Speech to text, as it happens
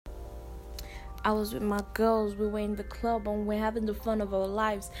I was with my girls, we were in the club and we're having the fun of our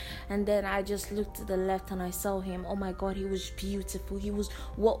lives. And then I just looked to the left and I saw him. Oh my God, he was beautiful. He was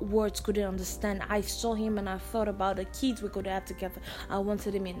what words couldn't understand. I saw him and I thought about the kids we could have together. I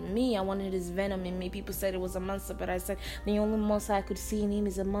wanted him in me. I wanted his venom in me. People said it was a monster, but I said the only monster I could see in him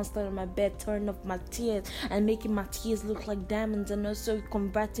is a monster in my bed, turning off my tears and making my tears look like diamonds, and also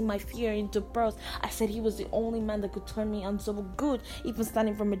converting my fear into pearls. I said he was the only man that could turn me on so good, even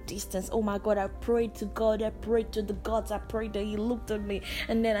standing from a distance. Oh my God, I prayed to God, I prayed to the gods, I prayed that he looked at me,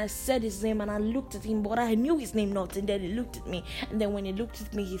 and then I said his name and I looked at him, but I knew his name not, and then he looked at me, and then when he looked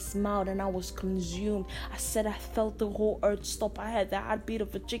at me, he smiled and I was consumed. I said I felt the whole earth stop. I had the heartbeat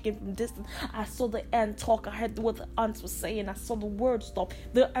of a chicken from distance. I saw the ant talk. I heard what the ants were saying. I saw the word stop.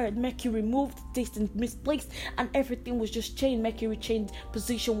 The earth, Mercury moved, distance misplaced, and everything was just changed. Mercury changed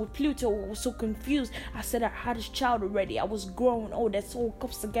position with Pluto. I was so confused. I said I had a child already. I was grown. Oh, that's all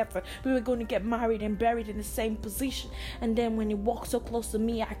comes together. We were going to get married and buried in the same position. And then when he walked so close to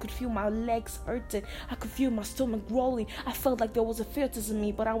me, I could feel my legs hurting. I could feel my stomach rolling. I felt like there was a fetus in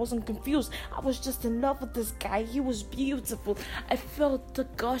me, but I wasn't confused. I was just in love with this guy. He was beautiful. I felt the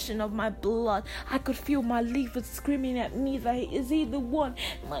gushing of my blood. I could feel my liver screaming at me that is he the one?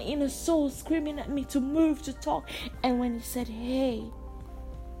 My inner soul screaming at me to move, to talk. And when he said, hey,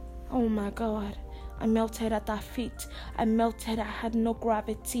 oh my God, I melted at our feet. I melted. I had no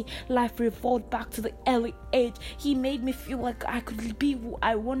gravity. Life revolved back to the early age. He made me feel like I could be who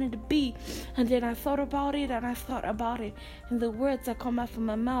I wanted to be. And then I thought about it and I thought about it. And the words that come out from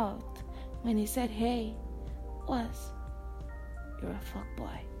my mouth when he said, hey, was, you're a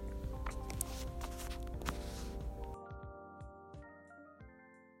fuckboy.